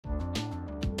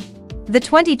The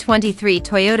 2023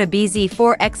 Toyota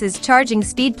bZ4X's charging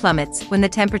speed plummets when the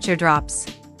temperature drops.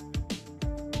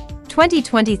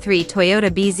 2023 Toyota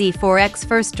bZ4X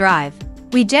first drive.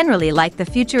 We generally like the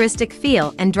futuristic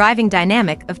feel and driving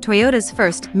dynamic of Toyota's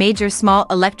first major small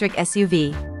electric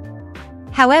SUV.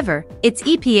 However, its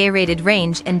EPA-rated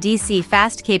range and DC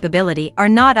fast capability are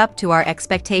not up to our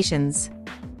expectations.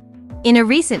 In a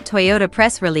recent Toyota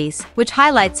press release, which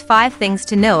highlights 5 things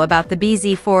to know about the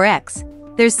bZ4X,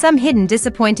 there's some hidden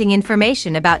disappointing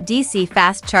information about DC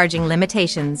fast charging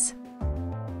limitations.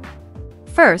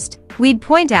 First, we'd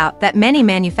point out that many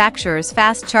manufacturers'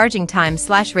 fast charging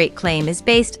time/rate claim is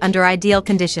based under ideal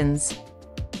conditions.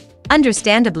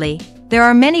 Understandably, there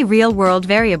are many real-world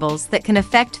variables that can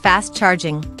affect fast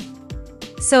charging.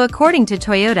 So according to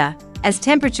Toyota, as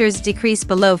temperatures decrease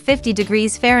below 50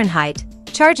 degrees Fahrenheit,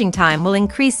 charging time will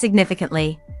increase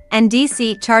significantly, and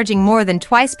DC charging more than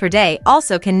twice per day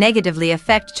also can negatively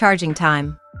affect charging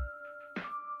time.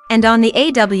 And on the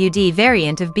AWD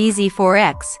variant of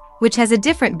bZ4X, which has a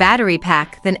different battery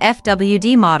pack than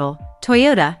FWD model,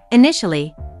 Toyota,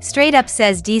 initially, straight up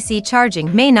says DC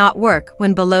charging may not work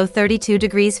when below 32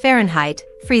 degrees Fahrenheit,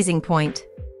 freezing point.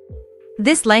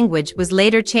 This language was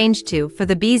later changed to, for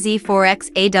the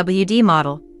bZ4X AWD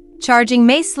model, charging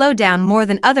may slow down more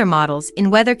than other models in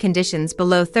weather conditions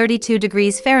below 32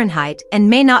 degrees Fahrenheit and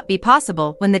may not be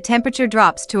possible when the temperature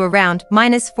drops to around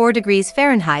 -4 degrees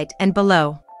Fahrenheit and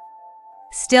below.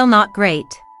 Still not great.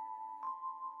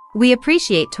 We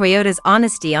appreciate Toyota's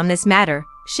honesty on this matter,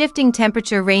 shifting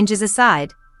temperature ranges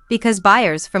aside, because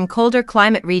buyers from colder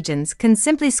climate regions can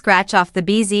simply scratch off the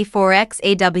bZ4X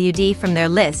AWD from their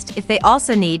list if they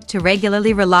also need to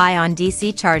regularly rely on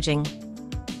DC charging.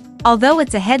 Although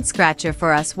it's a head-scratcher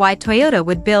for us why Toyota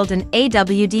would build an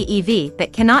AWD EV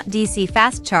that cannot DC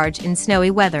fast charge in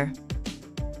snowy weather.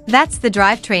 That's the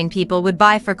drivetrain people would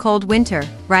buy for cold winter,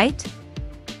 right?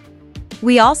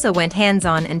 We also went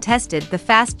hands-on and tested the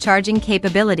fast charging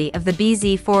capability of the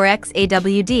bZ4X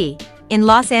AWD in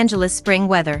Los Angeles spring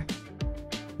weather.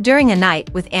 During a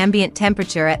night with ambient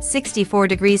temperature at 64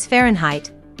 degrees Fahrenheit,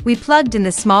 we plugged in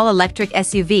the small electric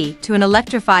SUV to an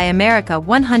Electrify America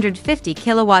 150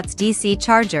 kilowatts DC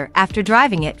charger after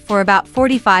driving it for about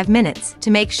 45 minutes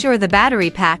to make sure the battery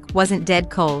pack wasn't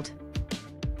dead cold.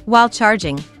 While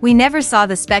charging, we never saw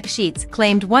the spec sheets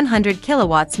claimed 100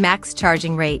 kilowatts max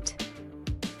charging rate.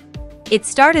 It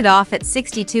started off at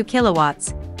 62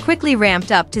 kilowatts, quickly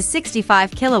ramped up to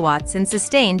 65 kilowatts and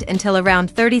sustained until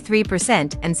around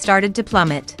 33% and started to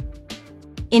plummet.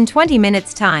 In 20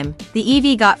 minutes time, the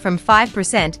EV got from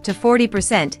 5% to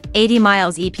 40%, 80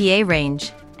 miles EPA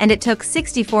range, and it took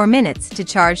 64 minutes to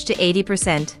charge to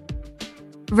 80%.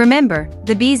 Remember,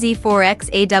 the bZ4X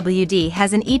AWD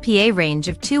has an EPA range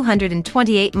of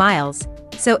 228 miles,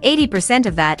 so 80%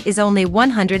 of that is only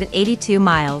 182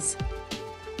 miles.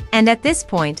 And at this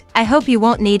point, I hope you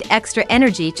won't need extra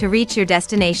energy to reach your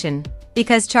destination,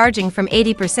 because charging from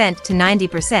 80% to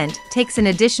 90% takes an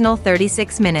additional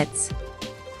 36 minutes.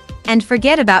 And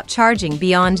forget about charging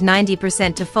beyond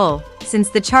 90% to full, since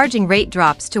the charging rate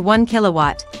drops to 1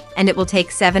 kilowatt, and it will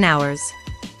take 7 hours.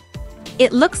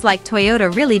 It looks like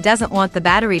Toyota really doesn't want the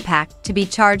battery pack to be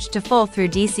charged to full through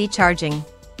DC charging.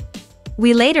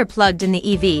 We later plugged in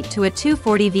the EV to a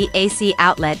 240V AC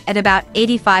outlet at about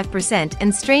 85%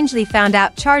 and strangely found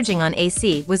out charging on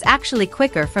AC was actually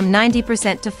quicker from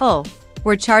 90% to full,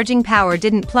 where charging power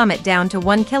didn't plummet down to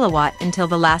 1 kilowatt until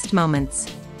the last moments.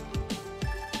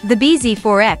 The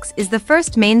bZ4X is the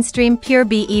first mainstream pure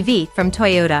BEV from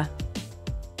Toyota.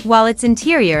 While its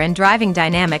interior and driving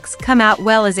dynamics come out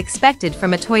well as expected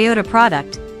from a Toyota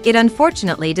product, it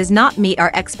unfortunately does not meet our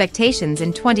expectations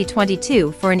in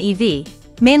 2022 for an EV,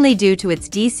 mainly due to its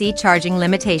DC charging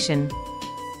limitation.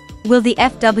 Will the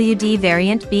FWD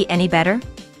variant be any better?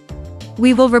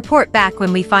 We will report back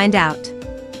when we find out.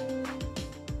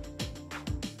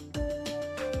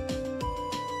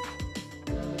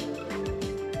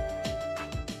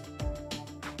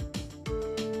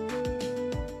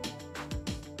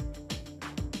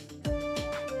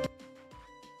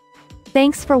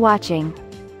 Thanks for watching.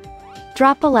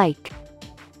 Drop a like,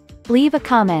 leave a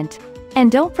comment,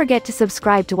 and don't forget to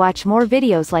subscribe to watch more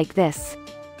videos like this.